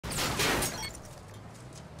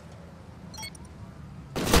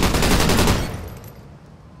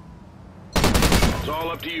all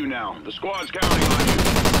up to you now. The squad's counting on you.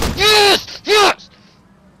 Yes! Yes!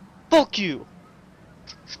 Fuck you!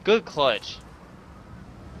 Good clutch.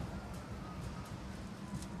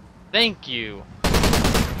 Thank you.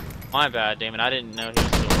 My bad, Damon. I didn't know he was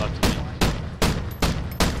still left to me.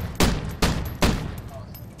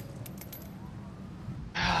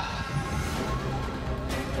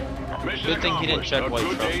 Mission Good thing he didn't check white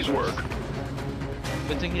good truck day's first. work.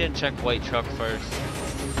 Good thing he didn't check white truck first.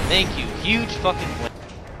 Thank you. Huge fucking win.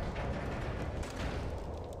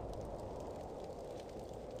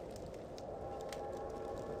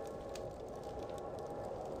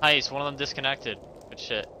 Nice, one of them disconnected. Good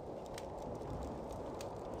shit.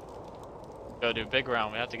 Go, dude, big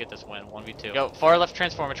round. We have to get this win. 1v2. Go, far left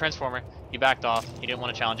transformer, transformer. He backed off. He didn't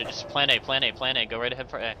want to challenge it. Just plan A, plan A, plan A. Go right ahead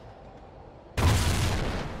for A.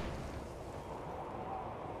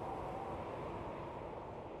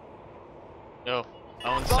 Go.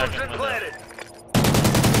 Owen second window.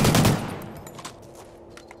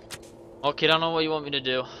 Okay, I don't know what you want me to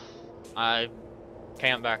do. I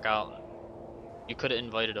can't back out. You could have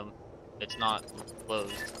invited him. It's not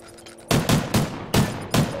closed.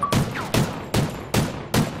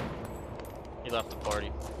 He left the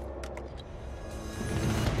party.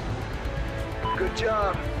 Good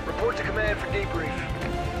job. Report to command for debrief.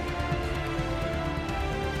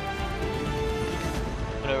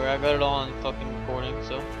 Whatever, I got it all on fucking recording,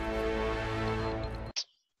 so.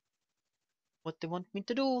 What they want me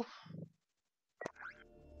to do?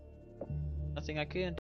 Nothing I can.